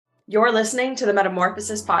You're listening to the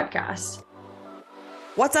Metamorphosis Podcast.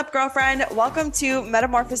 What's up, girlfriend? Welcome to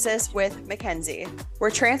Metamorphosis with Mackenzie, where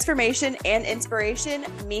transformation and inspiration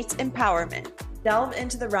meets empowerment. Delve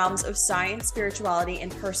into the realms of science, spirituality,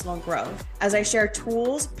 and personal growth as I share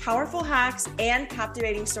tools, powerful hacks, and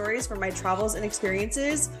captivating stories from my travels and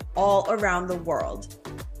experiences all around the world.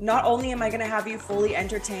 Not only am I going to have you fully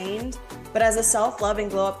entertained, but as a self-love and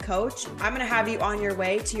glow-up coach, I'm going to have you on your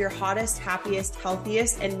way to your hottest, happiest,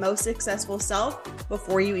 healthiest, and most successful self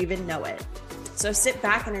before you even know it. So sit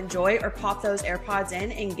back and enjoy, or pop those AirPods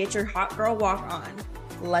in and get your hot girl walk on.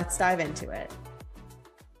 Let's dive into it.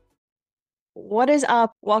 What is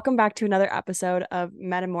up? Welcome back to another episode of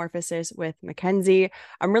Metamorphosis with Mackenzie.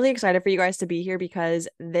 I'm really excited for you guys to be here because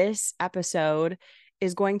this episode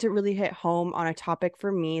is going to really hit home on a topic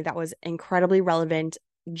for me that was incredibly relevant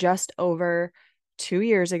just over 2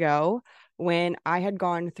 years ago when I had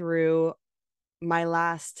gone through my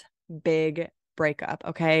last big breakup.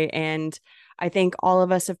 Okay. And I think all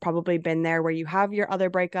of us have probably been there where you have your other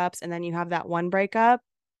breakups and then you have that one breakup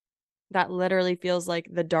that literally feels like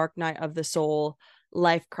the dark night of the soul,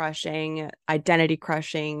 life crushing, identity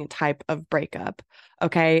crushing type of breakup.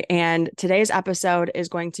 Okay. And today's episode is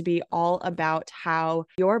going to be all about how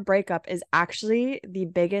your breakup is actually the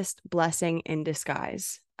biggest blessing in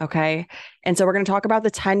disguise. Okay. And so we're going to talk about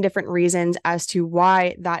the 10 different reasons as to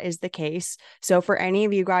why that is the case. So for any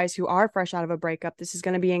of you guys who are fresh out of a breakup, this is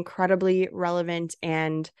going to be incredibly relevant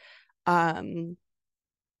and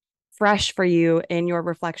fresh for you in your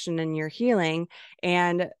reflection and your healing.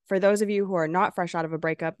 And for those of you who are not fresh out of a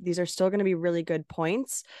breakup, these are still going to be really good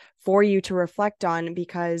points for you to reflect on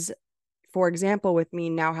because, for example, with me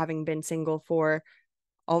now having been single for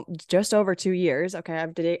just over 2 years, okay,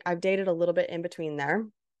 I've dated a little bit in between there,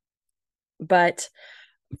 but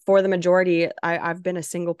for the majority, I've been a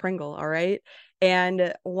single Pringle, all right?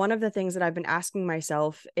 And one of the things that I've been asking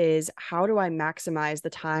myself is, how do I maximize the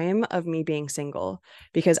time of me being single?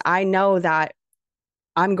 Because I know that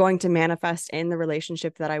I'm going to manifest in the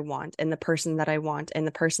relationship that I want, and the person that I want, and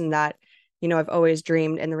the person that, I've always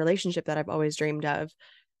dreamed, and the relationship that I've always dreamed of.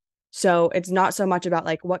 So it's not so much about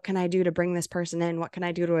like, what can I do to bring this person in? What can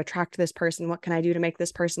I do to attract this person? What can I do to make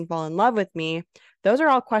this person fall in love with me? Those are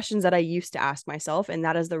all questions that I used to ask myself, and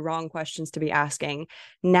that is the wrong questions to be asking.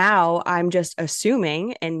 Now I'm just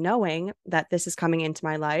assuming and knowing that this is coming into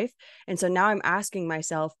my life. And so now I'm asking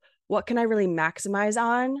myself, what can I really maximize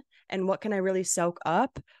on? And what can I really soak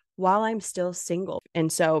up while I'm still single? And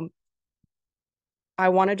so I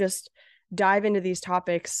want to just dive into these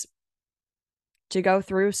topics to go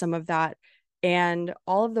through some of that and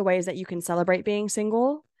all of the ways that you can celebrate being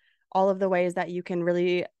single, all of the ways that you can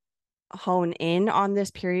really hone in on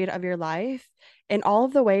this period of your life, and all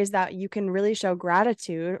of the ways that you can really show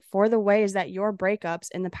gratitude for the ways that your breakups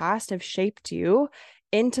in the past have shaped you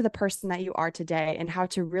into the person that you are today, and how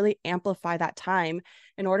to really amplify that time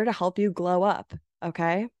in order to help you glow up.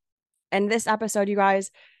 Okay. And this episode, you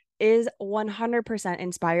guys, is 100%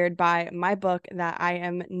 inspired by my book that I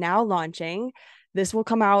am now launching. This will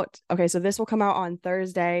come out. Okay, so this will come out on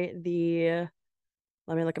Thursday.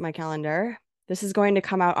 Let me look at my calendar. This is going to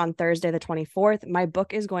come out on Thursday, the 24th. My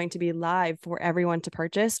book is going to be live for everyone to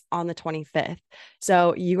purchase on the 25th.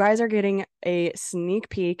 So you guys are getting a sneak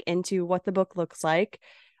peek into what the book looks like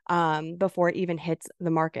before it even hits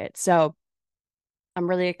the market. So I'm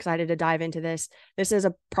really excited to dive into this. This is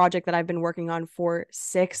a project that I've been working on for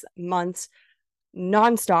 6 months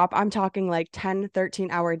nonstop. I'm talking like 10,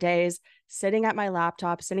 13-hour days, sitting at my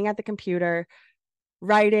laptop, sitting at the computer,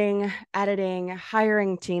 writing, editing,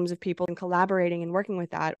 hiring teams of people and collaborating and working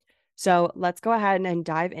with that. So let's go ahead and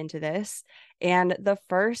dive into this. And the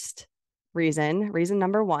first reason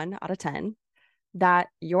number 1 out of 10, that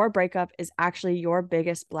your breakup is actually your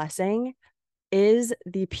biggest blessing is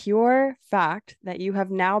the pure fact that you have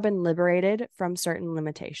now been liberated from certain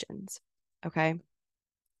limitations. Okay.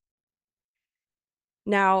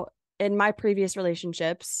 Now, in my previous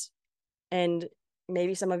relationships, and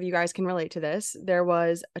maybe some of you guys can relate to this, there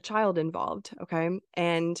was a child involved. Okay.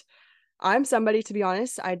 And I'm somebody, to be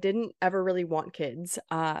honest, I didn't ever really want kids.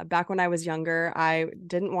 Back when I was younger, I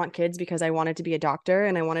didn't want kids because I wanted to be a doctor,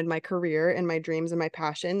 and I wanted my career and my dreams and my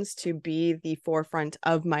passions to be the forefront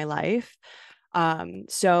of my life.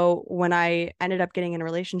 So when I ended up getting in a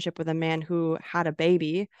relationship with a man who had a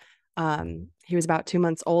baby, he was about 2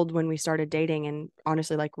 months old when we started dating, and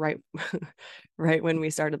honestly, like right when we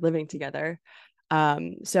started living together.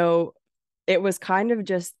 So it was kind of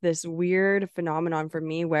just this weird phenomenon for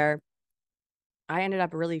me where I ended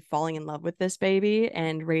up really falling in love with this baby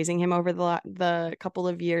and raising him over the couple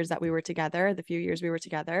of years that we were together, the few years we were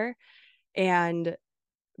together. And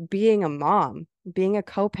being a mom, being a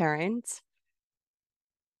co-parent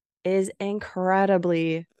is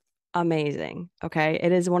incredibly amazing. Okay.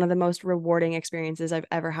 It is one of the most rewarding experiences I've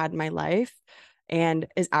ever had in my life, and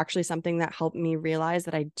is actually something that helped me realize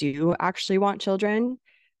that I do actually want children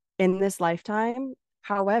in this lifetime.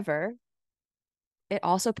 However, it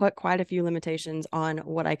also put quite a few limitations on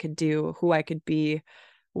what I could do, who I could be,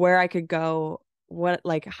 where I could go, what,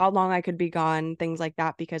 like, how long I could be gone, things like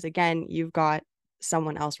that. Because again, you've got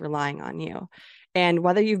someone else relying on you. And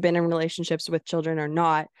whether you've been in relationships with children or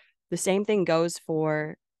not, the same thing goes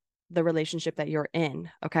for the relationship that you're in.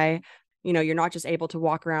 Okay. You're not just able to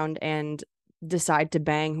walk around and decide to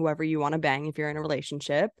bang whoever you want to bang if you're in a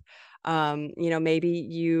relationship. Maybe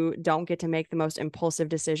you don't get to make the most impulsive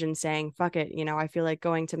decision saying, fuck it, I feel like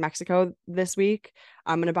going to Mexico this week.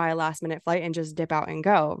 I'm going to buy a last minute flight and just dip out and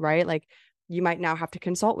go, right? Like, you might now have to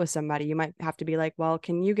consult with somebody. You might have to be like, well,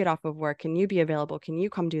 can you get off of work? Can you be available? Can you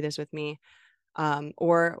come do this with me?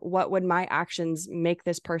 Or what would my actions make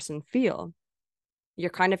this person feel? You're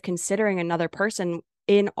kind of considering another person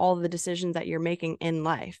in all the decisions that you're making in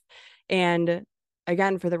life. And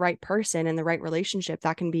again, for the right person and the right relationship,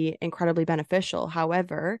 that can be incredibly beneficial.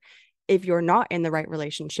 However, if you're not in the right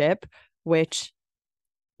relationship, which,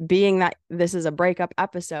 being that this is a breakup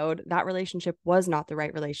episode, that relationship was not the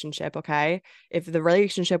right relationship. Okay. If the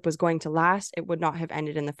relationship was going to last, it would not have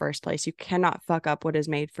ended in the first place. You cannot fuck up what is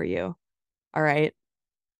made for you. All right.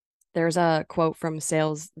 There's a quote from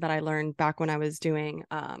sales that I learned back when I was doing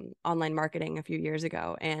online marketing a few years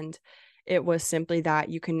ago. And it was simply that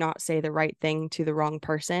you cannot say the right thing to the wrong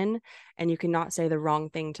person, and you cannot say the wrong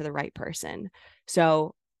thing to the right person.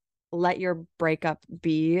 So let your breakup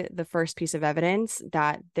be the first piece of evidence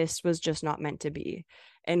that this was just not meant to be.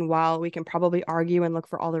 And while we can probably argue and look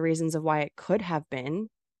for all the reasons of why it could have been,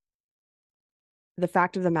 the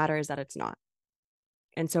fact of the matter is that it's not.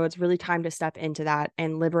 And so it's really time to step into that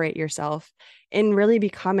and liberate yourself in really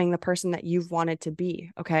becoming the person that you've wanted to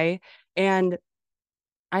be. Okay. And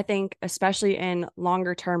I think, especially in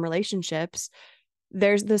longer term relationships,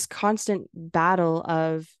 there's this constant battle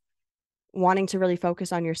of wanting to really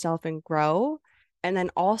focus on yourself and grow, and then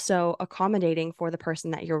also accommodating for the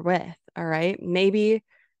person that you're with. All right. Maybe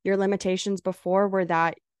your limitations before were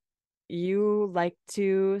that you like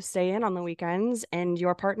to stay in on the weekends and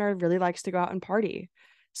your partner really likes to go out and party.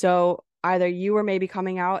 So either you were maybe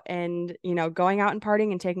coming out and, going out and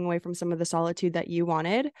partying and taking away from some of the solitude that you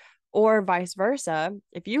wanted, or vice versa.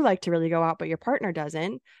 If you like to really go out, but your partner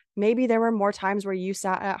doesn't, maybe there were more times where you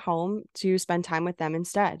sat at home to spend time with them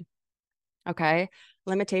instead. Okay.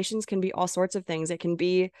 Limitations can be all sorts of things. It can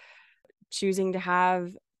be choosing to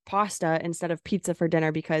have pasta instead of pizza for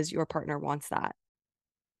dinner because your partner wants that.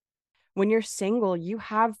 When you're single, you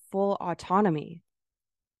have full autonomy.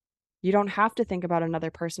 You don't have to think about another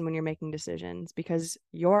person when you're making decisions because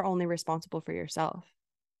you're only responsible for yourself.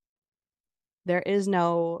 There is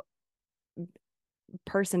no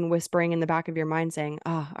person whispering in the back of your mind saying,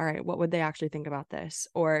 oh, all right, what would they actually think about this?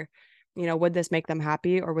 Or, would this make them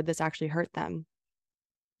happy or would this actually hurt them?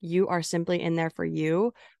 You are simply in there for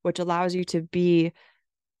you, which allows you to be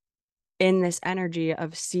in this energy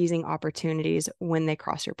of seizing opportunities when they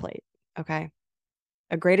cross your plate. Okay.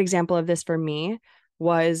 A great example of this for me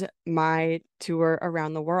was my tour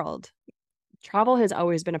around the world. Travel has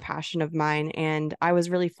always been a passion of mine, and I was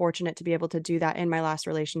really fortunate to be able to do that in my last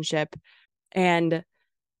relationship. And,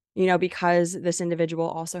 because this individual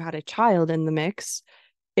also had a child in the mix,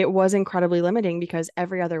 it was incredibly limiting because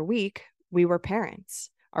every other week we were parents.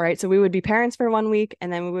 All right. So we would be parents for 1 week,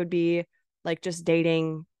 and then we would be like just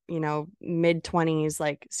dating, mid 20s,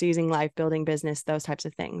 like seizing life, building business, those types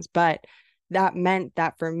of things. But that meant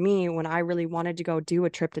that for me, when I really wanted to go do a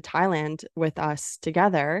trip to Thailand with us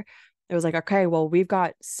together, it was like, okay, well, we've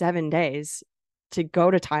got 7 days to go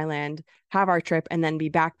to Thailand, have our trip, and then be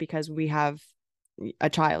back because we have a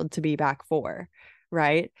child to be back for.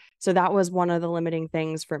 Right. So that was one of the limiting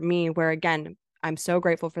things for me, where again, I'm so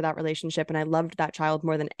grateful for that relationship and I loved that child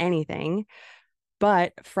more than anything.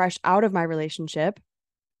 But fresh out of my relationship,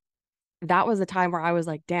 that was the time where I was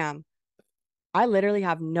like, damn, I literally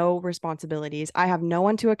have no responsibilities. I have no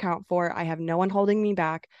one to account for. I have no one holding me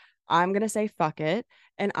back. I'm going to say fuck it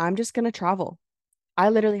and I'm just going to travel. I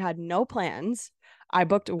literally had no plans. I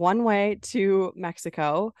booked one way to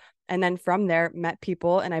Mexico, and then from there met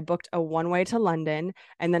people, and I booked a one way to London,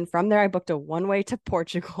 and then from there I booked a one way to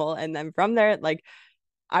Portugal, and then from there, like,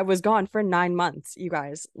 I was gone for 9 months, you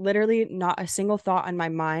guys. Literally not a single thought on my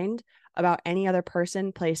mind about any other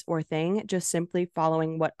person, place, or thing, just simply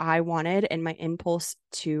following what I wanted and my impulse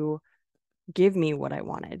to give me what I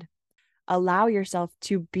wanted. allow yourself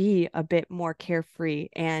to be a bit more carefree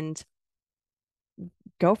and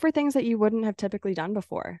go for things that you wouldn't have typically done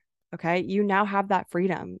before. Okay. You now have that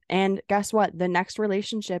freedom. And guess what? The next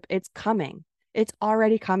relationship, it's coming. It's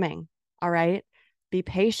already coming. All right. Be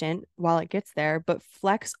patient while it gets there, but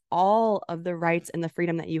flex all of the rights and the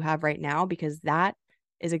freedom that you have right now, because that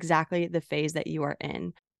is exactly the phase that you are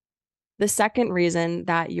in. The second reason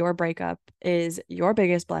that your breakup is your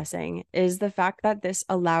biggest blessing is the fact that this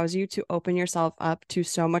allows you to open yourself up to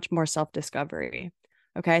so much more self discovery.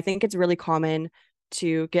 Okay. I think it's really common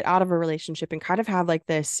to get out of a relationship and kind of have like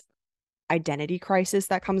this identity crisis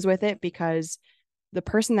that comes with it, because the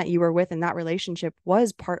person that you were with in that relationship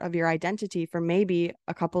was part of your identity for maybe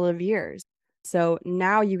a couple of years. So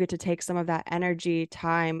now you get to take some of that energy,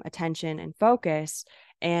 time, attention, and focus.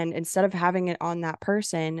 And instead of having it on that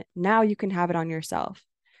person, now you can have it on yourself.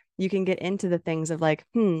 You can get into the things of like,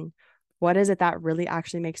 what is it that really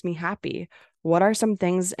actually makes me happy? What are some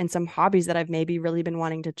things and some hobbies that I've maybe really been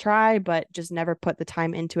wanting to try, but just never put the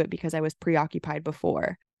time into it because I was preoccupied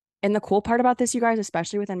before? And the cool part about this, you guys,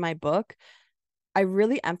 especially within my book, I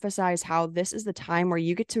really emphasize how this is the time where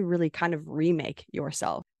you get to really kind of remake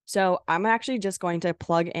yourself. So I'm actually just going to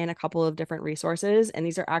plug in a couple of different resources, and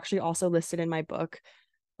these are actually also listed in my book.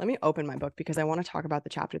 Let me open my book because I want to talk about the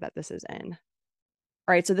chapter that this is in.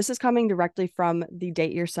 All right, so this is coming directly from the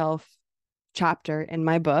Date Yourself chapter in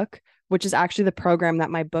my book, which is actually the program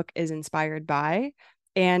that my book is inspired by.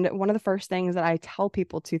 And one of the first things that I tell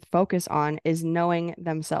people to focus on is knowing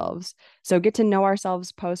themselves. So get to know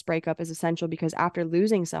ourselves post breakup is essential, because after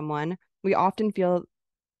losing someone, we often feel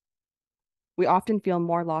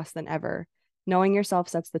more lost than ever. Knowing yourself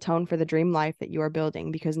sets the tone for the dream life that you are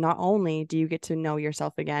building, because not only do you get to know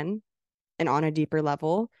yourself again and on a deeper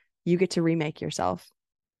level, you get to remake yourself.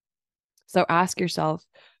 So ask yourself,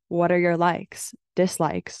 what are your likes,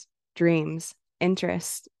 dislikes, dreams,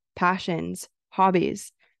 interests, passions,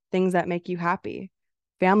 hobbies, things that make you happy,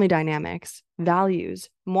 family dynamics, values,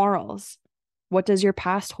 morals? What does your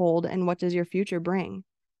past hold and what does your future bring?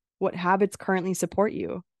 What habits currently support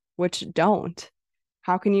you, which don't?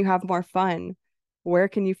 How can you have more fun? Where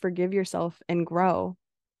can you forgive yourself and grow?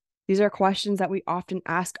 These are questions that we often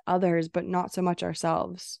ask others, but not so much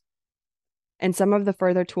ourselves. And some of the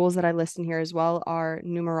further tools that I list in here as well are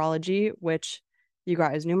numerology, which, you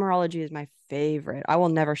guys, numerology is my favorite. I will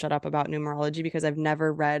never shut up about numerology because I've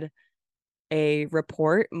never read a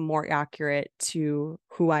report more accurate to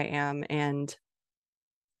who I am and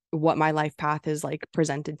what my life path is like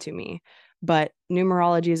presented to me. But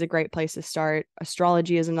numerology is a great place to start.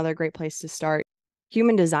 Astrology is another great place to start.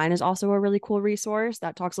 Human design is also a really cool resource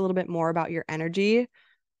that talks a little bit more about your energy,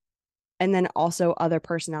 and then also other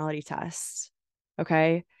personality tests.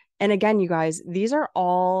 Okay. And again, you guys, these are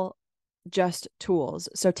all just tools.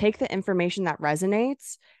 So take the information that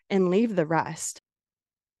resonates and leave the rest.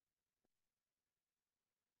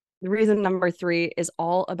 The reason number 3 is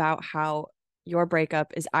all about how your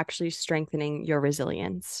breakup is actually strengthening your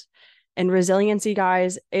resilience. And resiliency,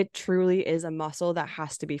 guys, it truly is a muscle that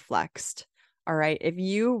has to be flexed. All right. If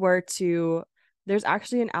you were to, there's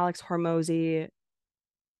actually an Alex Hormozy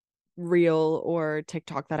reel or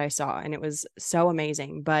TikTok that I saw, and it was so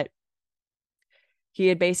amazing. But he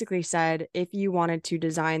had basically said, if you wanted to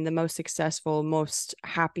design the most successful, most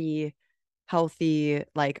happy, healthy,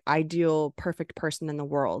 like ideal, perfect person in the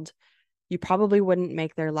world, you probably wouldn't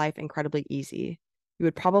make their life incredibly easy. You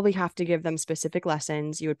would probably have to give them specific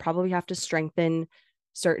lessons. You would probably have to strengthen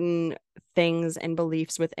certain things and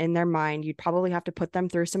beliefs within their mind. You'd probably have to put them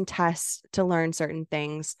through some tests to learn certain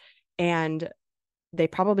things. And they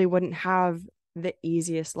probably wouldn't have the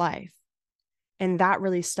easiest life. And that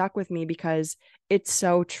really stuck with me because it's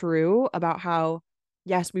so true about how,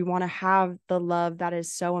 yes, we want to have the love that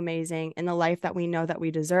is so amazing and the life that we know that we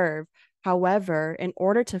deserve. However, in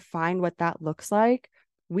order to find what that looks like,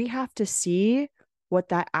 we have to see what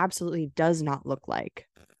that absolutely does not look like.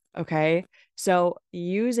 Okay. So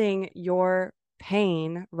using your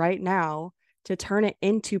pain right now to turn it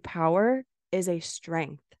into power is a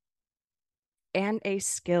strength and a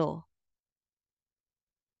skill.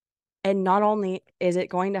 And not only is it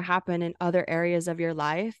going to happen in other areas of your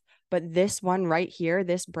life, but this one right here,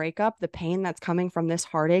 this breakup, the pain that's coming from this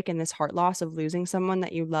heartache and this heart loss of losing someone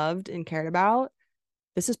that you loved and cared about,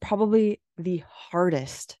 this is probably the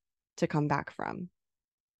hardest to come back from.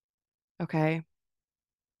 Okay.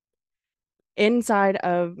 Inside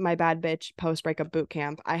of my Bad Bitch post breakup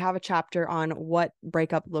bootcamp, I have a chapter on what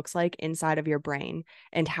breakup looks like inside of your brain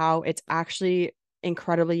and how it's actually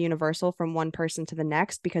incredibly universal from one person to the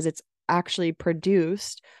next, because it's actually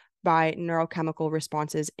produced by neurochemical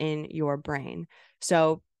responses in your brain.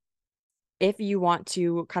 So if you want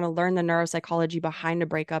to kind of learn the neuropsychology behind a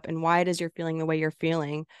breakup and why it is you're feeling the way you're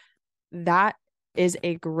feeling, that is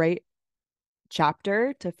a great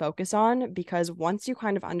chapter to focus on, because once you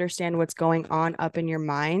kind of understand what's going on up in your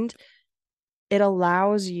mind, it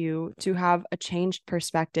allows you to have a changed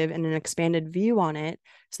perspective and an expanded view on it,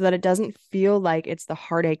 so that it doesn't feel like it's the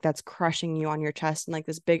heartache that's crushing you on your chest and like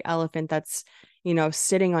this big elephant that's,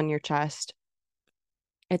 sitting on your chest.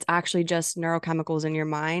 It's actually just neurochemicals in your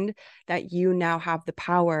mind that you now have the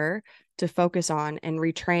power to focus on and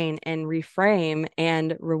retrain and reframe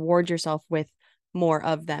and reward yourself with more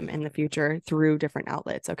of them in the future through different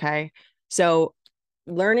outlets. Okay. So,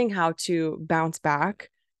 learning how to bounce back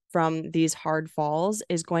from these hard falls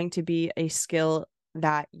is going to be a skill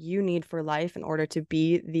that you need for life in order to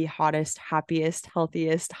be the hottest, happiest,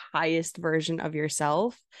 healthiest, highest version of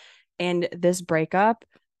yourself. And this breakup,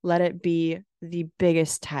 let it be the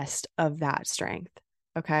biggest test of that strength.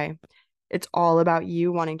 Okay. It's all about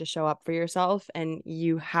you wanting to show up for yourself and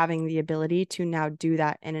you having the ability to now do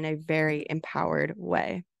that in a very empowered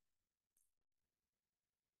way.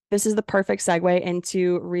 This is the perfect segue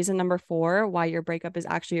into reason number 4 why your breakup is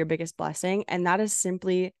actually your biggest blessing. And that is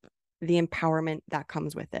simply the empowerment that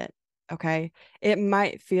comes with it. Okay. It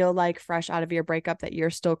might feel like fresh out of your breakup that you're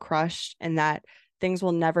still crushed and that things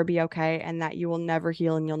will never be okay and that you will never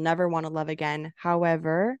heal and you'll never want to love again.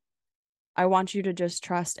 However, I want you to just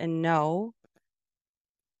trust and know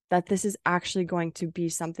that this is actually going to be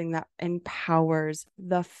something that empowers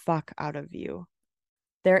the fuck out of you.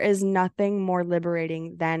 There is nothing more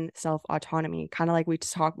liberating than self-autonomy, kind of like we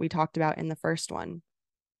talked about in the first one.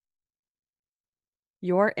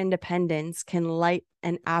 Your independence can light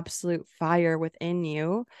an absolute fire within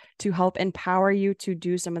you to help empower you to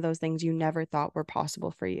do some of those things you never thought were possible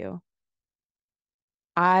for you.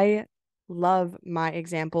 I love my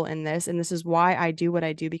example in this, and this is why I do what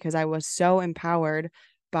I do, because I was so empowered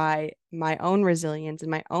by my own resilience and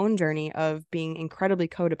my own journey of being incredibly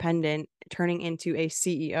codependent, turning into a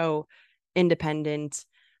CEO, independent,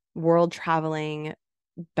 world traveling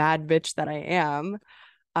bad bitch that I am.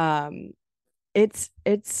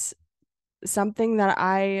 It's something that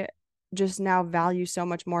I just now value so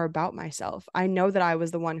much more about myself. I know that I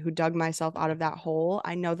was the one who dug myself out of that hole.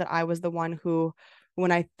 I know that I was the one who,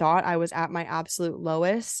 when I thought I was at my absolute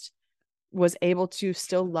lowest, was able to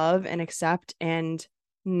still love and accept and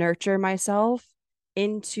nurture myself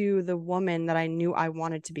into the woman that I knew I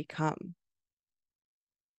wanted to become.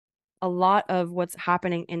 A lot of what's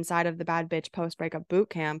happening inside of the Bad Bitch Post Breakup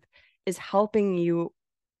Bootcamp is helping you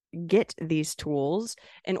get these tools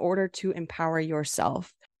in order to empower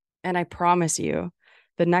yourself. And I promise you,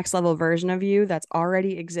 the next level version of you that's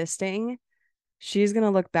already existing, she's going to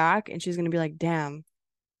look back and she's going to be like, damn,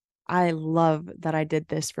 I love that I did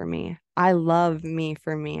this for me. I love me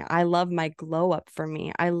for me. I love my glow up for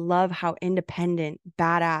me. I love how independent,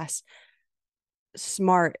 badass,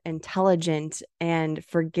 smart, intelligent, and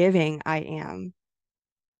forgiving I am.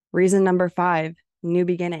 Reason number 5, new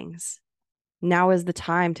beginnings. Now is the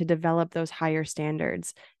time to develop those higher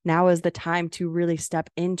standards. Now is the time to really step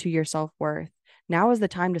into your self-worth. Now is the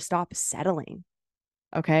time to stop settling.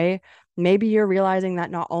 Okay. Maybe you're realizing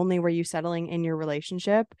that not only were you settling in your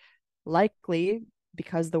relationship, likely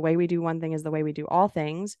because the way we do one thing is the way we do all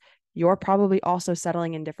things, you're probably also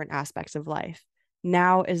settling in different aspects of life.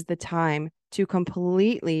 Now is the time to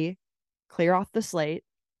completely clear off the slate,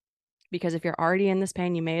 because if you're already in this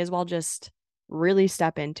pain, you may as well just really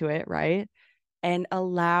step into it, right? And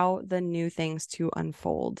allow the new things to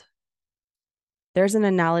unfold. There's an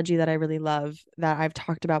analogy that I really love that I've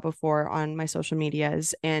talked about before on my social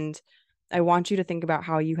medias. And I want you to think about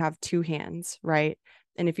how you have 2 hands, right?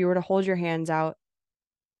 And if you were to hold your hands out,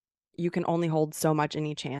 you can only hold so much in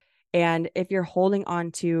each hand. And if you're holding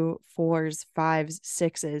on to 4s, 5s,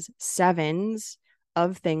 6s, 7s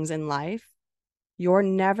of things in life, you're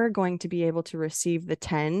never going to be able to receive the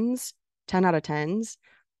 10s, 10 out of 10s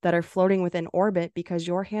that are floating within orbit, because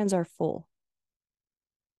your hands are full.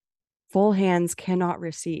 Full hands cannot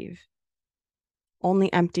receive.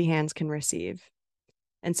 Only empty hands can receive.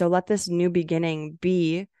 And so let this new beginning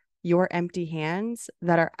be your empty hands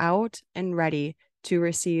that are out and ready to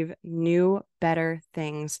receive new, better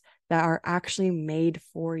things that are actually made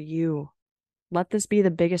for you. Let this be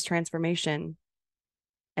the biggest transformation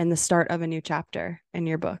and the start of a new chapter in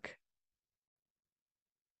your book.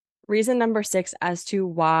 Reason number 6 as to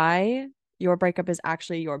why your breakup is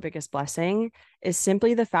actually your biggest blessing is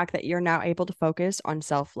simply the fact that you're now able to focus on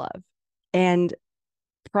self-love. And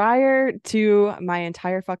prior to my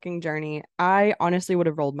entire fucking journey, I honestly would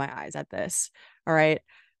have rolled my eyes at this. All right.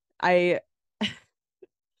 I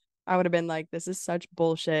I would have been like, this is such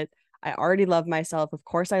bullshit. I already love myself. Of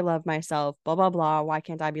course, I love myself, blah, blah, blah. Why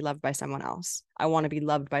can't I be loved by someone else? I want to be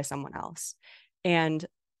loved by someone else. And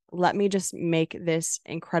let me just make this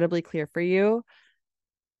incredibly clear for you.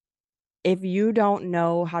 If you don't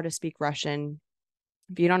know how to speak Russian,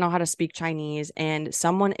 if you don't know how to speak Chinese, and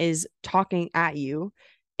someone is talking at you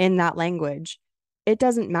in that language, it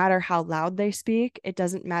doesn't matter how loud they speak, it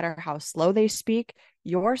doesn't matter how slow they speak,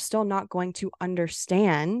 you're still not going to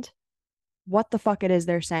understand what the fuck it is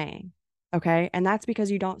they're saying. Okay. And that's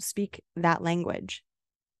because you don't speak that language.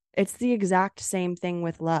 It's the exact same thing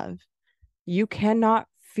with love. You cannot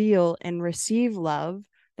feel and receive love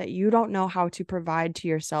that you don't know how to provide to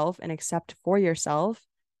yourself and accept for yourself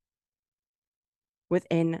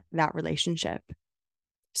within that relationship.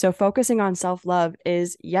 So, focusing on self love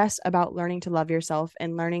is, yes, about learning to love yourself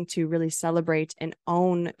and learning to really celebrate and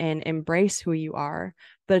own and embrace who you are.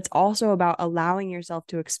 But it's also about allowing yourself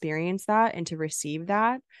to experience that and to receive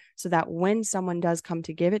that so that when someone does come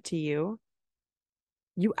to give it to you,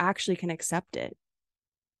 you actually can accept it.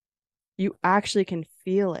 You actually can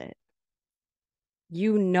feel it.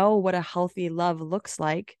 You know what a healthy love looks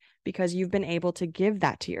like because you've been able to give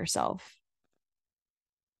that to yourself.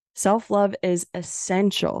 Self-love is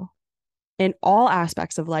essential in all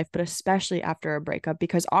aspects of life, but especially after a breakup,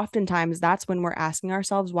 because oftentimes that's when we're asking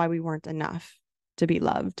ourselves why we weren't enough to be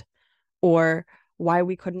loved or why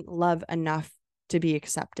we couldn't love enough to be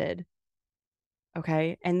accepted.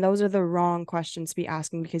 Okay. And those are the wrong questions to be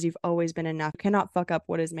asking because you've always been enough. You cannot fuck up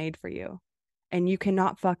what is made for you. And you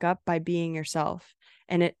cannot fuck up by being yourself.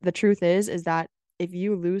 And the truth is that if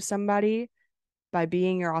you lose somebody by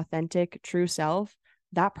being your authentic, true self,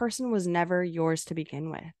 that person was never yours to begin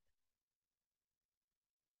with.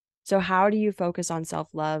 So how do you focus on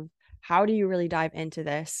self-love? How do you really dive into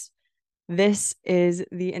this? This is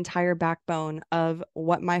the entire backbone of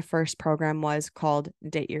what my first program was, called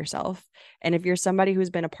Date Yourself. And if you're somebody who's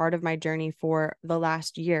been a part of my journey for the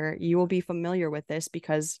last year, you will be familiar with this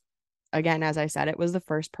because, again, as I said, it was the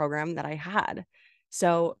first program that I had.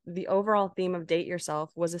 So the overall theme of Date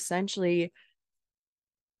Yourself was essentially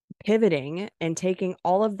pivoting and taking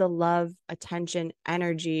all of the love, attention,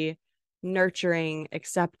 energy, nurturing,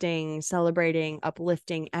 accepting, celebrating,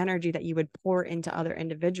 uplifting energy that you would pour into other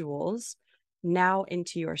individuals now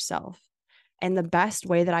into yourself. And the best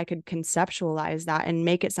way that I could conceptualize that and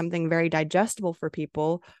make it something very digestible for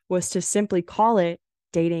people was to simply call it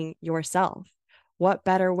dating yourself. What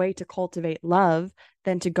better way to cultivate love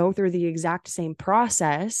than to go through the exact same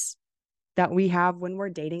process that we have when we're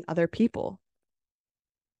dating other people?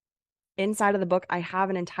 Inside of the book, I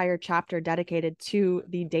have an entire chapter dedicated to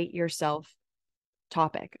the date yourself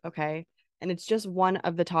topic. Okay. And it's just one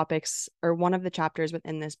of the topics or one of the chapters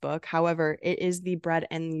within this book. However, it is the bread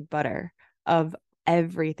and the butter of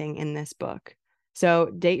everything in this book.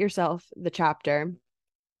 So, Date Yourself, the chapter,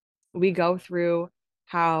 we go through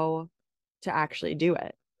how to actually do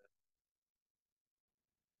it.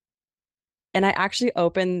 And I actually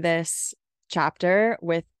opened this chapter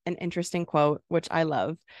with an interesting quote, which I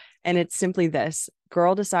love. And it's simply this: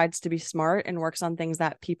 girl decides to be smart and works on things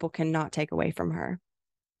that people cannot take away from her.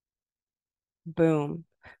 Boom.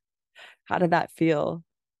 How did that feel?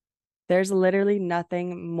 There's literally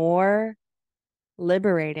nothing more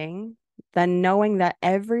liberating than knowing that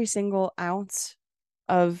every single ounce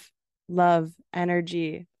of love,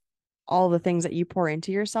 energy, all the things that you pour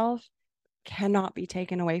into yourself cannot be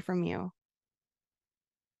taken away from you.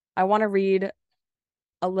 I want to read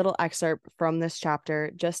a little excerpt from this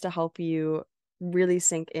chapter just to help you really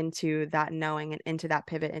sink into that knowing and into that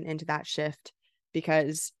pivot and into that shift.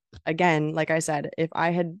 Because again, like I said,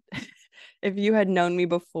 if you had known me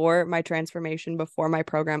before my transformation, before my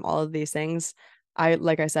program, all of these things,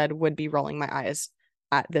 like I said, would be rolling my eyes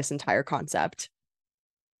at this entire concept.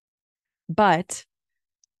 But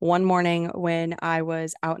one morning when I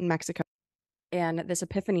was out in Mexico and this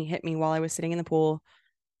epiphany hit me while I was sitting in the pool,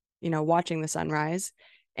 watching the sunrise.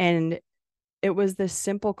 And it was this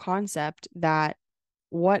simple concept that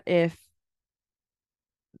what if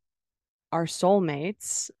our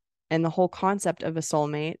soulmates and the whole concept of a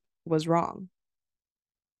soulmate was wrong?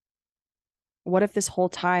 What if this whole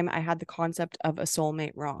time I had the concept of a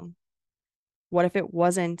soulmate wrong? What if it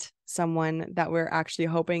wasn't someone that we're actually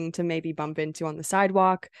hoping to maybe bump into on the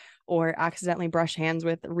sidewalk or accidentally brush hands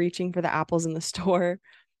with reaching for the apples in the store?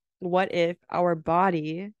 What if our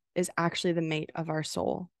body is actually the mate of our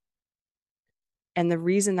soul? And the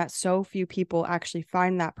reason that so few people actually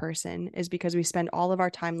find that person is because we spend all of our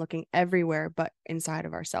time looking everywhere but inside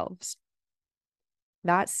of ourselves.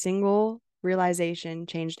 That single realization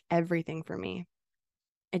changed everything for me.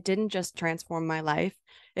 It didn't just transform my life,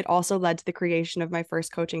 it also led to the creation of my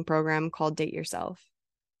first coaching program called Date Yourself.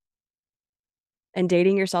 And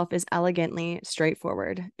dating yourself is elegantly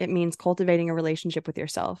straightforward. It means cultivating a relationship with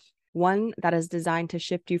yourself, one that is designed to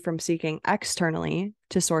shift you from seeking externally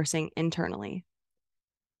to sourcing internally.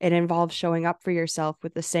 It involves showing up for yourself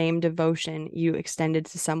with the same devotion you extended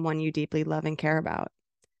to someone you deeply love and care about.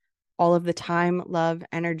 All of the time, love,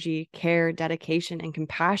 energy, care, dedication, and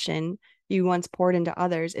compassion you once poured into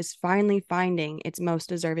others is finally finding its most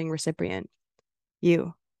deserving recipient,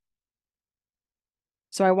 you.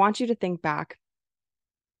 So I want you to think back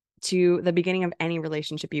to the beginning of any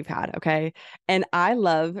relationship you've had, okay? And I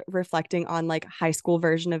love reflecting on like high school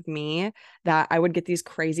version of me that I would get these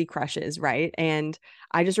crazy crushes, right? And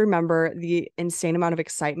I just remember the insane amount of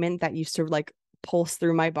excitement that used to like pulse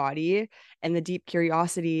through my body and the deep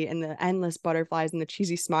curiosity and the endless butterflies and the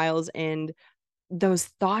cheesy smiles and those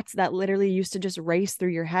thoughts that literally used to just race through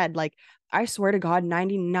your head. Like, I swear to God,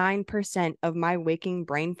 99% of my waking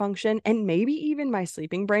brain function and maybe even my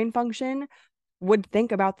sleeping brain function would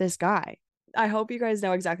think about this guy. I hope you guys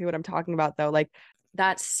know exactly what I'm talking about, though. Like,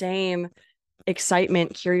 that same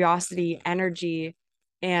excitement, curiosity, energy,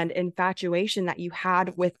 and infatuation that you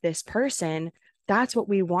had with this person, that's what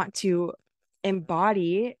we want to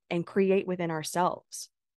embody and create within ourselves.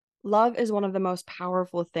 Love is one of the most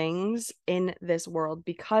powerful things in this world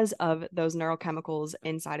because of those neurochemicals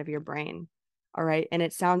inside of your brain. All right. And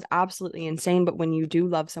it sounds absolutely insane, but when you do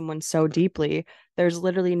love someone so deeply, there's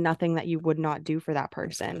literally nothing that you would not do for that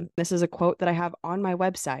person. This is a quote that I have on my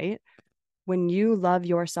website. When you love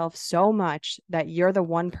yourself so much that you're the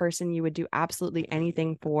one person you would do absolutely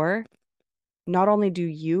anything for, not only do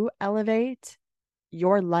you elevate,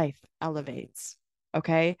 your life elevates.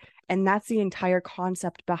 Okay. And that's the entire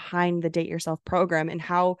concept behind the Date Yourself program and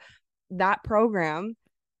how that program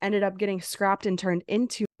ended up getting scrapped and turned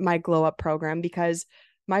into my Glow Up program, because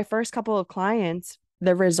my first couple of clients,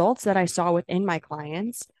 the results that I saw within my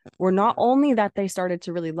clients were not only that they started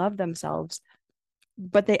to really love themselves,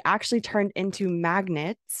 but they actually turned into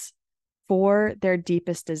magnets for their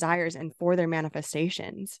deepest desires and for their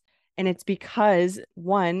manifestations. And it's because,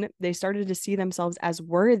 one, they started to see themselves as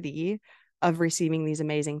worthy of receiving these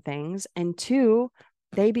amazing things. And two,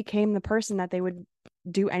 they became the person that they would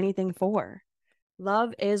do anything for.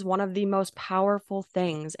 Love is one of the most powerful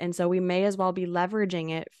things. And so we may as well be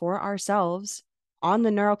leveraging it for ourselves on the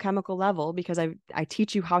neurochemical level, because I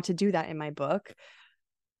teach you how to do that in my book,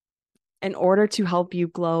 in order to help you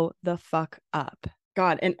glow the fuck up.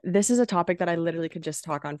 God, and this is a topic that I literally could just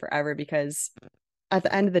talk on forever, because at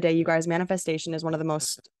the end of the day, you guys, manifestation is one of the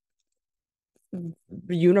most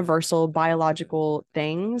universal biological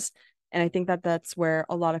things. And I think that that's where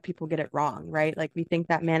a lot of people get it wrong, right? Like, we think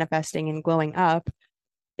that manifesting and glowing up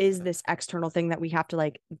is this external thing that we have to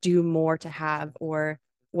like do more to have or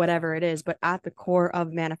whatever it is. But at the core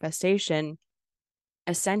of manifestation,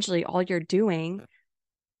 essentially all you're doing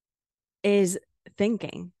is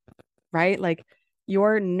thinking, right? Like,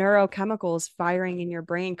 your neurochemicals firing in your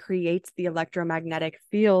brain creates the electromagnetic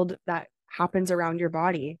field that happens around your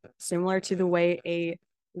body, similar to the way a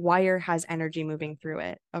wire has energy moving through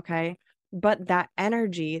it. Okay. But that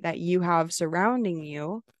energy that you have surrounding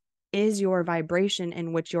you is your vibration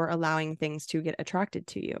in which you're allowing things to get attracted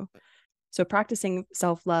to you. So practicing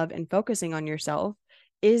self-love and focusing on yourself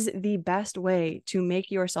is the best way to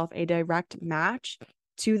make yourself a direct match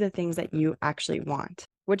to the things that you actually want.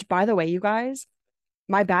 Which, by the way, you guys,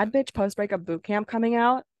 my bad bitch post-breakup bootcamp coming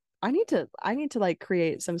out, I need to like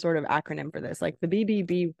create some sort of acronym for this, like the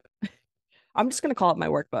BBB. I'm just going to call it my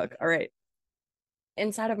workbook. All right.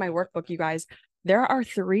 Inside of my workbook, you guys, there are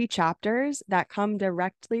 3 chapters that come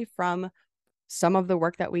directly from some of the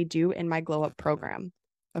work that we do in my Glow Up program.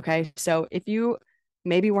 Okay. So if you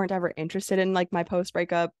maybe weren't ever interested in like my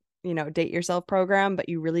post-breakup, Date Yourself program, but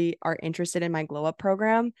you really are interested in my Glow Up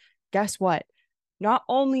program, guess what? Not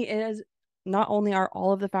only are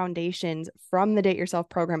all of the foundations from the Date Yourself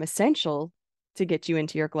program essential to get you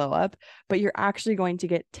into your glow up, but you're actually going to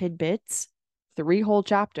get tidbits, 3 whole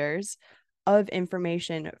chapters of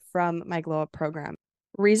information from my glow up program.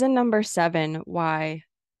 Reason number 7 why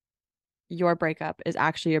your breakup is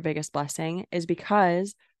actually your biggest blessing is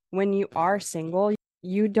because when you are single,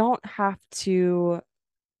 you don't have to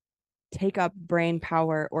take up brain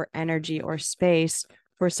power or energy or space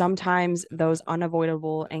for sometimes those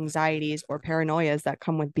unavoidable anxieties or paranoias that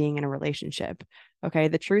come with being in a relationship. Okay.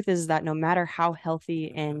 The truth is that no matter how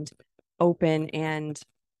healthy and open and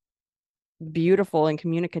beautiful and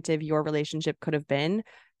communicative your relationship could have been,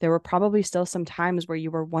 there were probably still some times where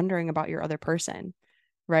you were wondering about your other person,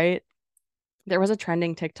 right? There was a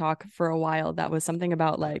trending TikTok for a while that was something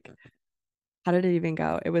about like, how did it even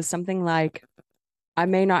go? It was something like, I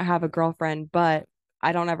may not have a girlfriend, but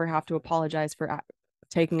I don't ever have to apologize for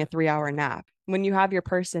taking a 3 hour nap. When you have your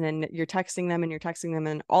person and you're texting them and you're texting them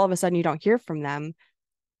and all of a sudden you don't hear from them,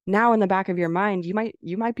 now in the back of your mind, you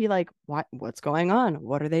might be like, what's going on?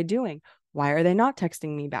 What are they doing? Why are they not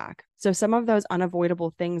texting me back? So some of those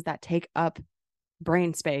unavoidable things that take up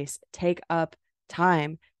brain space, take up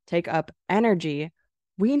time, take up energy,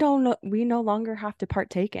 we no longer have to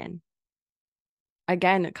partake in.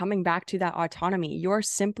 Again, coming back to that autonomy, you're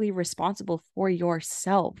simply responsible for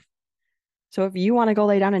yourself. So if you want to go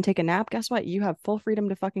lay down and take a nap, guess what? You have full freedom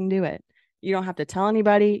to fucking do it. You don't have to tell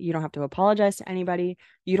anybody. You don't have to apologize to anybody.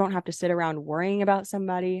 You don't have to sit around worrying about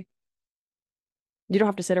somebody. You don't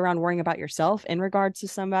have to sit around worrying about yourself in regards to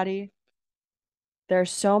somebody. There's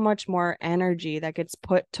so much more energy that gets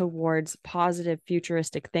put towards positive,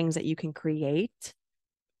 futuristic things that you can create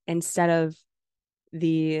instead of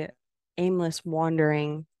the aimless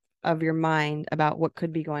wandering of your mind about what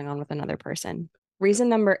could be going on with another person. Reason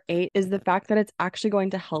number 8 is the fact that it's actually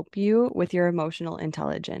going to help you with your emotional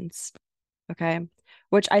intelligence. Okay.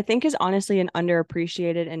 Which I think is honestly an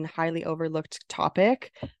underappreciated and highly overlooked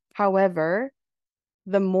topic. However,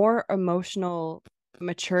 the more emotional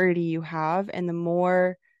maturity you have and the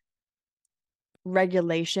more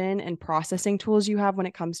regulation and processing tools you have when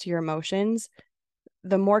it comes to your emotions,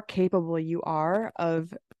 the more capable you are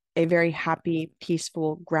of a very happy,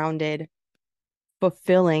 peaceful, grounded,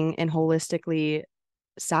 fulfilling, and holistically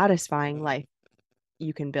satisfying life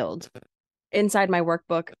you can build. Inside my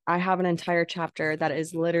workbook, I have an entire chapter that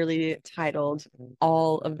is literally titled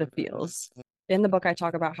All of the Feels. In the book, I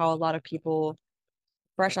talk about how a lot of people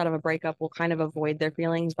fresh out of a breakup will kind of avoid their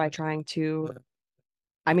feelings by trying to,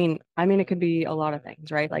 I mean, it could be a lot of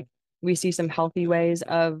things, right? Like we see some healthy ways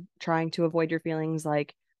of trying to avoid your feelings,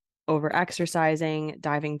 like over exercising,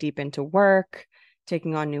 diving deep into work,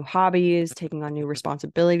 taking on new hobbies, taking on new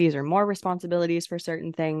responsibilities or more responsibilities for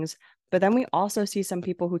certain things. But then we also see some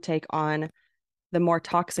people who take on the more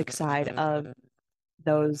toxic side of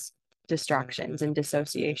those distractions and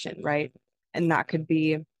dissociation, right? And that could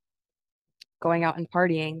be going out and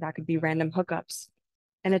partying, that could be random hookups.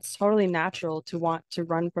 And it's totally natural to want to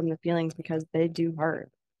run from the feelings because they do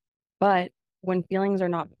hurt. But when feelings are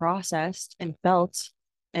not processed and felt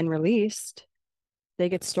and released, they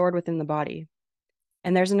get stored within the body.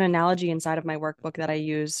 And there's an analogy inside of my workbook that I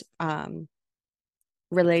use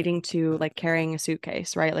relating to like carrying a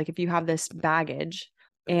suitcase, right? Like if you have this baggage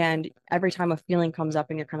and every time a feeling comes up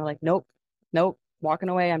and you're kind of like, nope, nope, walking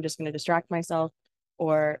away, I'm just going to distract myself,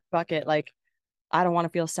 or fuck it, like I don't want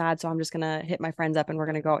to feel sad, so I'm just going to hit my friends up and we're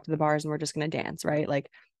going to go out to the bars and we're just going to dance, right? Like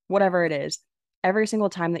whatever it is, every single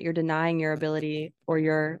time that you're denying your ability or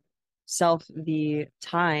yourself the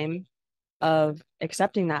time of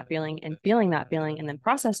accepting that feeling and feeling that feeling and then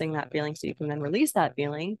processing that feeling so you can then release that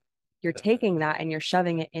feeling, you're taking that and you're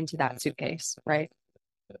shoving it into that suitcase, right?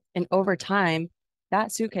 And over time,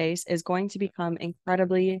 that suitcase is going to become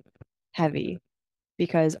incredibly heavy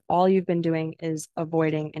because all you've been doing is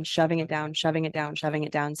avoiding and shoving it down, shoving it down, shoving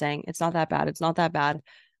it down, saying, it's not that bad, it's not that bad,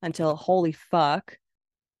 until holy fuck,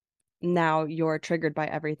 now you're triggered by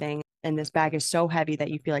everything. And this bag is so heavy that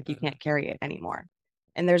you feel like you can't carry it anymore.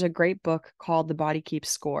 And there's a great book called The Body Keeps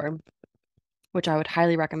Score, which I would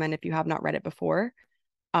highly recommend if you have not read it before.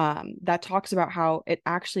 That talks about how it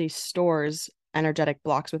actually stores energetic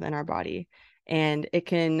blocks within our body and it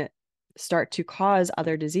can start to cause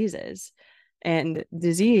other diseases. And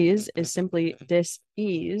disease is simply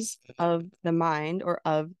dis-ease of the mind or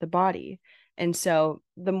of the body. And so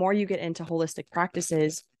the more you get into holistic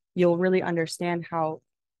practices, you'll really understand how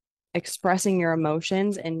expressing your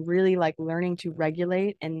emotions and really like learning to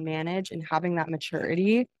regulate and manage and having that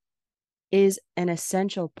maturity is an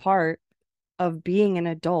essential part of being an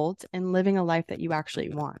adult and living a life that you actually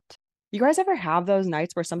want. You guys ever have those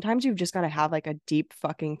nights where sometimes you've just got to have like a deep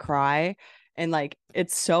fucking cry and like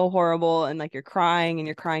it's so horrible and like you're crying and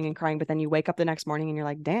you're crying and crying, but then you wake up the next morning and you're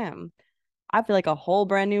like, damn, I feel like a whole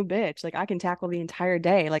brand new bitch. Like I can tackle the entire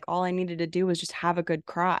day. Like all I needed to do was just have a good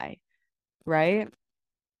cry, right?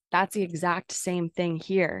 That's the exact same thing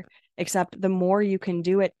here, except the more you can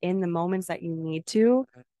do it in the moments that you need to,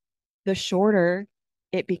 the shorter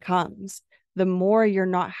it becomes. The more you're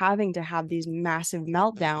not having to have these massive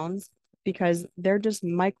meltdowns because they're just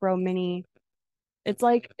micro mini. It's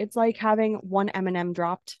like having one M&M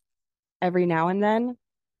dropped every now and then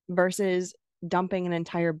versus dumping an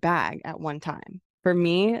entire bag at one time. For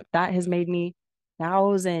me, that has made me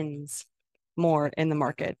thousands more in the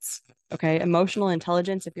markets. Okay. Emotional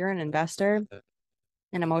intelligence, if you're an investor,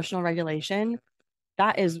 and emotional regulation,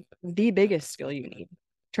 that is the biggest skill you need.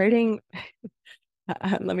 Trading,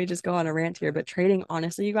 let me just go on a rant here, but trading,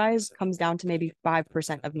 honestly, you guys, comes down to maybe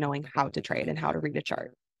 5% of knowing how to trade and how to read a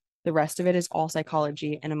chart. The rest of it is all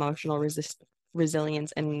psychology and emotional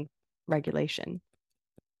resilience and regulation.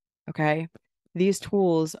 Okay. These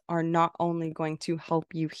tools are not only going to help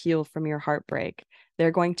you heal from your heartbreak,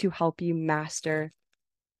 they're going to help you master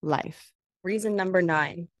life. Reason number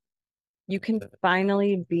 9, you can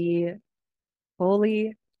finally be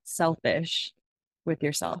fully selfish with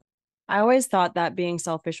yourself. I always thought that being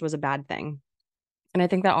selfish was a bad thing. And I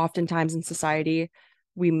think that oftentimes in society,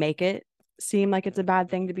 we make it seem like it's a bad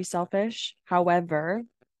thing to be selfish. However,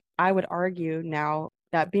 I would argue now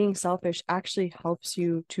that being selfish actually helps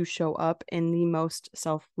you to show up in the most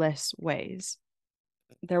selfless ways.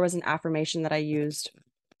 There was an affirmation that I used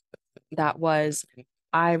that was,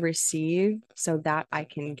 I receive so that I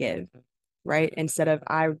can give, right? Instead of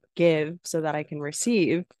I give so that I can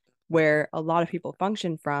receive, where a lot of people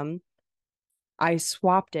function from, I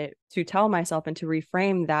swapped it to tell myself and to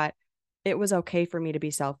reframe that it was okay for me to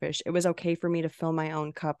be selfish. It was okay for me to fill my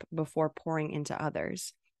own cup before pouring into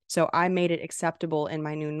others. So I made it acceptable in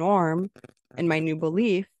my new norm and my new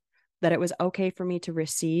belief that it was okay for me to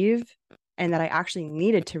receive and that I actually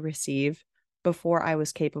needed to receive before I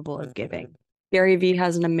was capable of giving. Gary Vee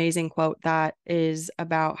has an amazing quote that is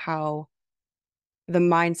about how the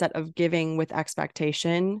mindset of giving with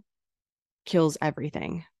expectation kills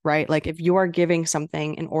everything, right? Like if you are giving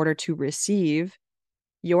something in order to receive,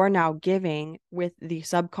 you're now giving with the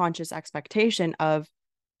subconscious expectation of,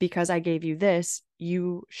 because I gave you this,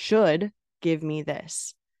 you should give me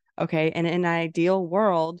this. Okay. And in an ideal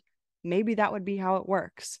world, maybe that would be how it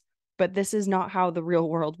works. But this is not how the real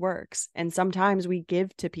world works. And sometimes we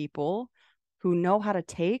give to people who know how to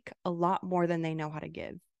take a lot more than they know how to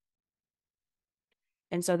give.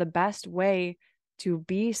 And so the best way to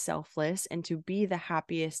be selfless and to be the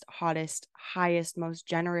happiest, hottest, highest, most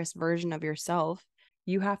generous version of yourself,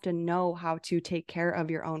 you have to know how to take care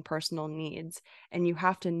of your own personal needs. And you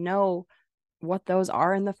have to know what those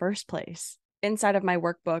are in the first place. Inside of my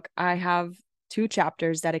workbook, I have 2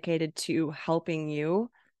 chapters dedicated to helping you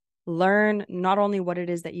learn not only what it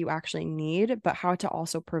is that you actually need, but how to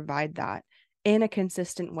also provide that in a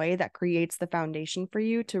consistent way that creates the foundation for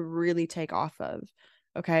you to really take off of.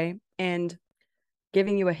 Okay. And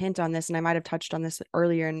giving you a hint on this, and I might have touched on this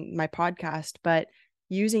earlier in my podcast, but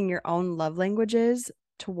using your own love languages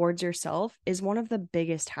towards yourself is one of the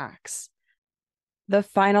biggest hacks. The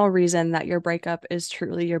final reason that your breakup is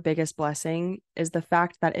truly your biggest blessing is the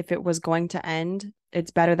fact that if it was going to end,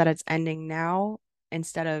 it's better that it's ending now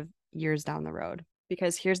instead of years down the road.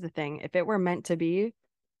 Because here's the thing, if it were meant to be,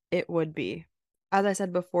 it would be. As I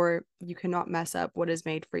said before, you cannot mess up what is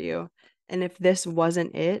made for you. And if this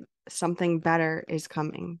wasn't it, something better is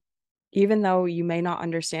coming. Even though you may not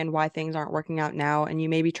understand why things aren't working out now, and you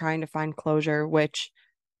may be trying to find closure, which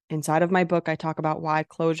inside of my book, I talk about why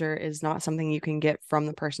closure is not something you can get from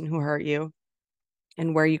the person who hurt you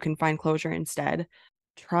and where you can find closure instead.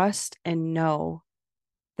 Trust and know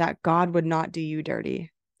that God would not do you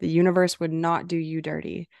dirty. The universe would not do you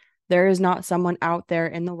dirty. There is not someone out there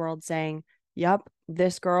in the world saying, yep,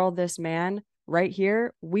 this girl, this man right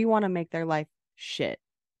here, we want to make their life shit.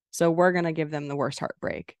 So we're going to give them the worst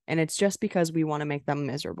heartbreak. And it's just because we want to make them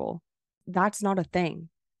miserable. That's not a thing.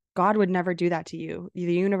 God would never do that to you.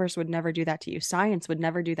 The universe would never do that to you. Science would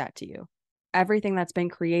never do that to you. Everything that's been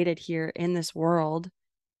created here in this world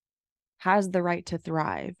has the right to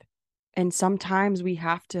thrive. And sometimes we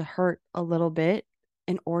have to hurt a little bit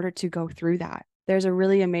in order to go through that. There's a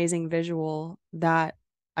really amazing visual that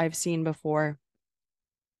I've seen before.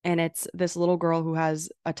 And it's this little girl who has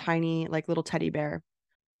a tiny, like, little teddy bear.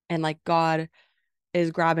 And like God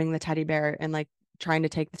is grabbing the teddy bear and like trying to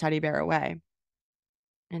take the teddy bear away.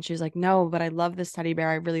 And she's like, no, but I love this teddy bear.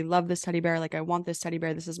 I really love this teddy bear. Like, I want this teddy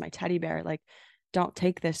bear. This is my teddy bear. Like, don't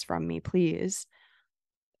take this from me, please.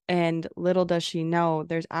 And little does she know,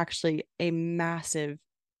 there's actually a massive,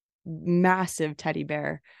 massive teddy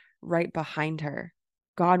bear right behind her.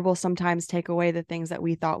 God will sometimes take away the things that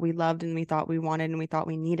we thought we loved and we thought we wanted and we thought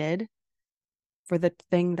we needed for the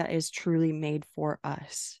thing that is truly made for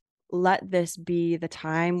us. Let this be the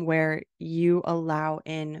time where you allow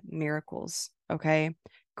in miracles, okay?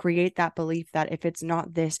 Create that belief that if it's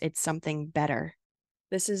not this, it's something better.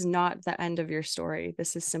 This is not the end of your story.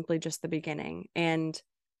 This is simply just the beginning. And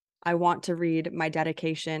I want to read my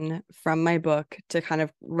dedication from my book to kind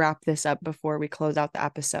of wrap this up before we close out the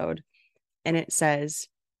episode. And it says,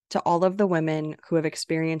 to all of the women who have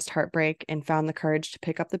experienced heartbreak and found the courage to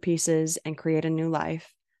pick up the pieces and create a new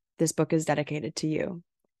life, this book is dedicated to you.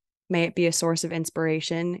 May it be a source of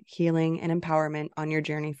inspiration, healing, and empowerment on your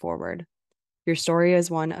journey forward. Your story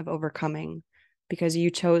is one of overcoming because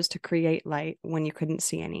you chose to create light when you couldn't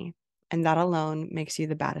see any, and that alone makes you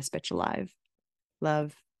the baddest bitch alive.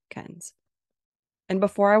 Love, Ken's. And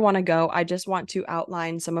before I want to go, I just want to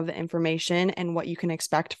outline some of the information and what you can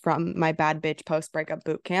expect from my Bad Bitch Post Breakup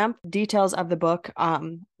Bootcamp. Details of the book.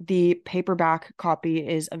 The paperback copy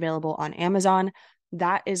is available on Amazon.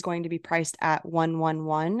 That is going to be priced at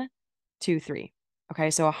 $111.23. Okay,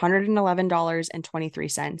 so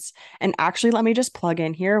 $111.23. And actually, let me just plug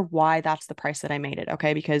in here why that's the price that I made it.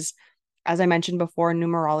 Okay, because as I mentioned before,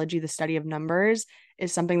 numerology, the study of numbers,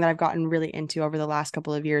 is something that I've gotten really into over the last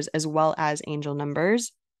couple of years, as well as angel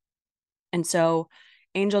numbers. And so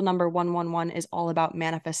angel number 111 is all about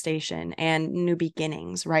manifestation and new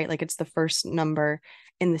beginnings, right? Like it's the first number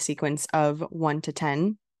in the sequence of 1 to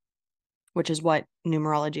 10, which is what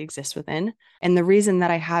numerology exists within. And the reason that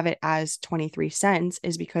I have it as 23 cents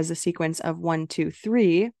is because the sequence of 1, 2,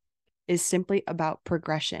 3 is simply about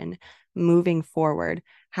progression, moving forward,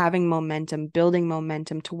 having momentum, building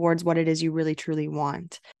momentum towards what it is you really truly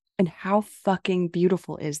want. And how fucking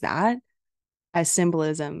beautiful is that as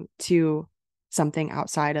symbolism to something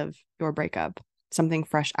outside of your breakup, something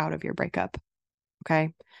fresh out of your breakup.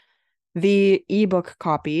 Okay. The ebook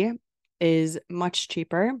copy is much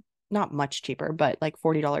cheaper, not much cheaper, but like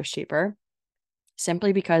 $40 cheaper,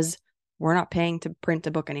 simply because we're not paying to print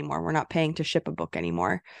a book anymore. We're not paying to ship a book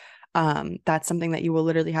anymore. That's something that you will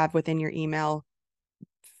literally have within your email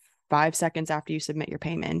 5 seconds after you submit your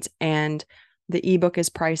payment. And the ebook is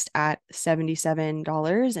priced at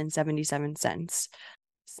 $77.77.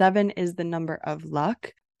 7 is the number of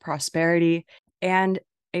luck, prosperity, and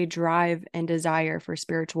a drive and desire for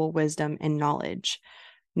spiritual wisdom and knowledge.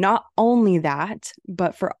 Not only that,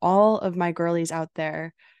 but for all of my girlies out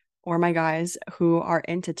there or my guys who are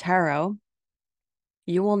into tarot,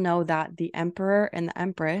 you will know that the Emperor and the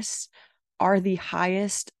Empress are the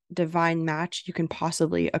highest divine match you can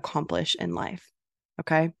possibly accomplish in life.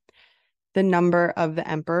 Okay. The number of the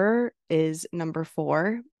Emperor is number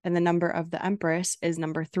 4, and the number of the Empress is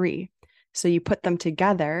number 3. So you put them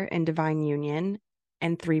together in divine union,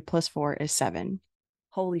 and 3 plus 4 is 7.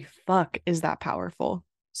 Holy fuck, is that powerful?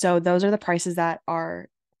 So those are the prices that are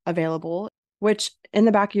available, which in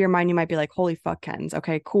the back of your mind, you might be like, holy fuck, Kens.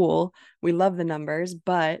 Okay, cool. We love the numbers,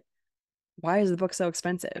 but why is the book so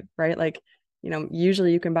expensive, right? Like,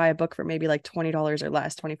 usually you can buy a book for maybe like $20 or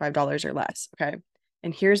less, $25 or less. Okay.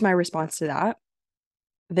 And here's my response to that.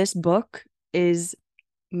 This book is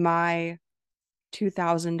my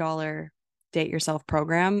 $2,000 date yourself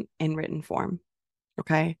program in written form.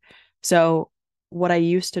 Okay. So what I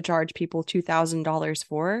used to charge people $2,000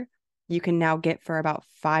 for, you can now get for about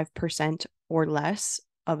 5% or less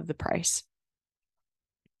of the price.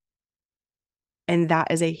 And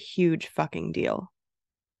that is a huge fucking deal.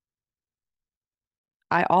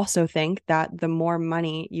 I also think that the more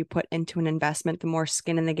money you put into an investment, the more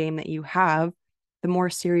skin in the game that you have, the more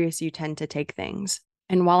serious you tend to take things.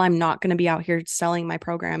 And while I'm not going to be out here selling my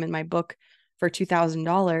program and my book for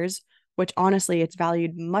 $2,000, which honestly, it's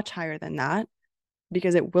valued much higher than that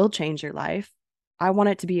because it will change your life, I want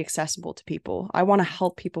it to be accessible to people. I want to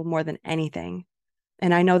help people more than anything.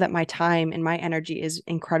 And I know that my time and my energy is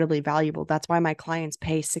incredibly valuable. That's why my clients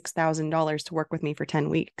pay $6,000 to work with me for 10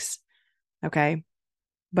 weeks. Okay.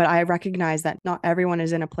 But I recognize that not everyone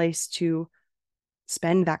is in a place to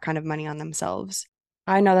spend that kind of money on themselves.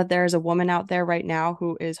 I know that there is a woman out there right now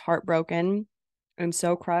who is heartbroken and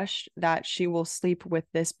so crushed that she will sleep with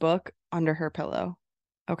this book under her pillow.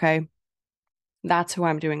 Okay. That's who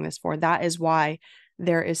I'm doing this for. That is why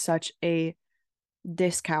there is such a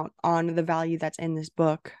discount on the value that's in this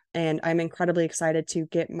book. And I'm incredibly excited to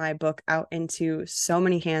get my book out into so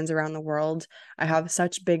many hands around the world. I have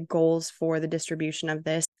such big goals for the distribution of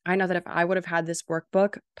this. I know that if I would have had this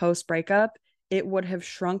workbook post breakup, it would have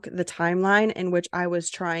shrunk the timeline in which I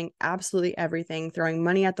was trying absolutely everything, throwing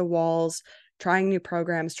money at the walls, trying new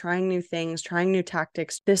programs, trying new things, trying new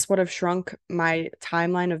tactics. This would have shrunk my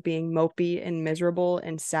timeline of being mopey and miserable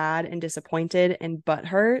and sad and disappointed and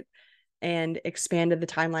butthurt, and expanded the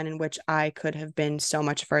timeline in which I could have been so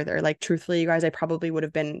much further. Like, truthfully, you guys, I probably would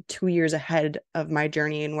have been 2 years ahead of my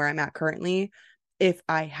journey and where I'm at currently if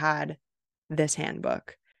I had this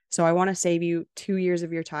handbook. So I want to save you 2 years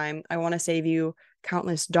of your time. I want to save you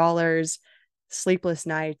countless dollars, sleepless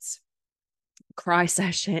nights, cry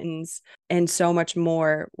sessions, and so much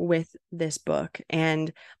more with this book.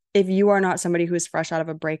 And if you are not somebody who is fresh out of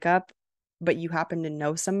a breakup, but you happen to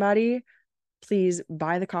know somebody, please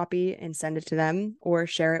buy the copy and send it to them, or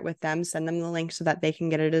share it with them, send them the link so that they can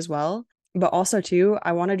get it as well. But also too,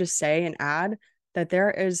 I want to just say and add that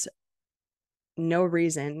there is no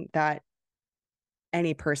reason that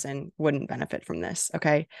any person wouldn't benefit from this.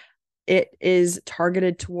 Okay. It is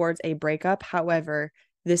targeted towards a breakup. However,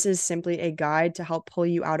 this is simply a guide to help pull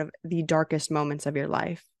you out of the darkest moments of your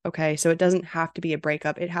life. Okay. So it doesn't have to be a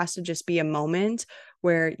breakup. It has to just be a moment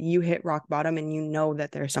where you hit rock bottom and you know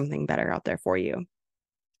that there's something better out there for you.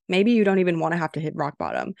 Maybe you don't even want to have to hit rock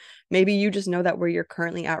bottom. Maybe you just know that where you're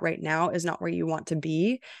currently at right now is not where you want to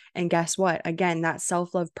be. And guess what? Again, that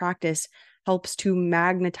self-love practice helps to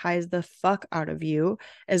magnetize the fuck out of you,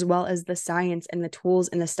 as well as the science and the tools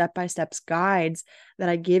and the step-by-step guides that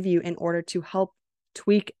I give you in order to help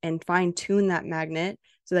tweak and fine-tune that magnet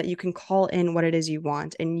so that you can call in what it is you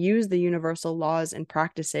want and use the universal laws and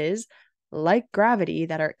practices like gravity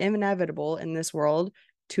that are inevitable in this world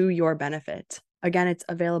to your benefit. Again, it's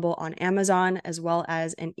available on Amazon as well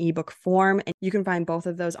as an ebook form. And you can find both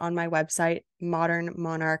of those on my website,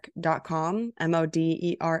 modernmonarch.com,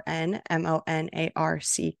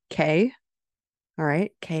 modernmonarck. All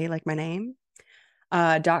right, K like my name,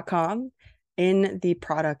 .com, in the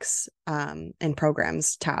products and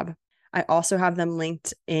programs tab. I also have them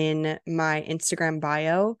linked in my Instagram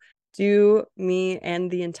bio. Do me and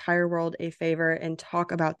the entire world a favor and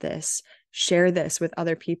talk about this. Share this with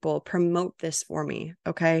other people. Promote this for me,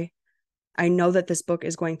 okay? I know that this book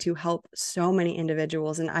is going to help so many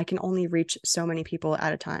individuals, and I can only reach so many people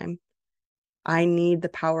at a time. I need the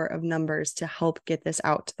power of numbers to help get this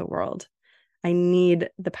out to the world. I need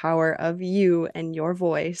the power of you and your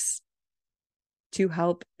voice to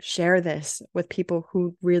help share this with people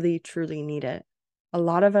who really, truly need it. A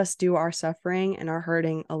lot of us do our suffering and our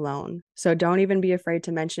hurting alone. So don't even be afraid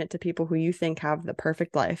to mention it to people who you think have the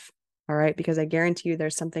perfect life. All right. Because I guarantee you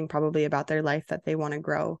there's something probably about their life that they want to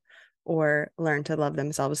grow or learn to love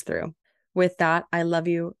themselves through. With that, I love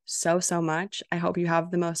you so, so much. I hope you have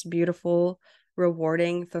the most beautiful,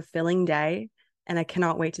 rewarding, fulfilling day. And I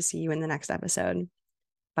cannot wait to see you in the next episode.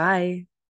 Bye.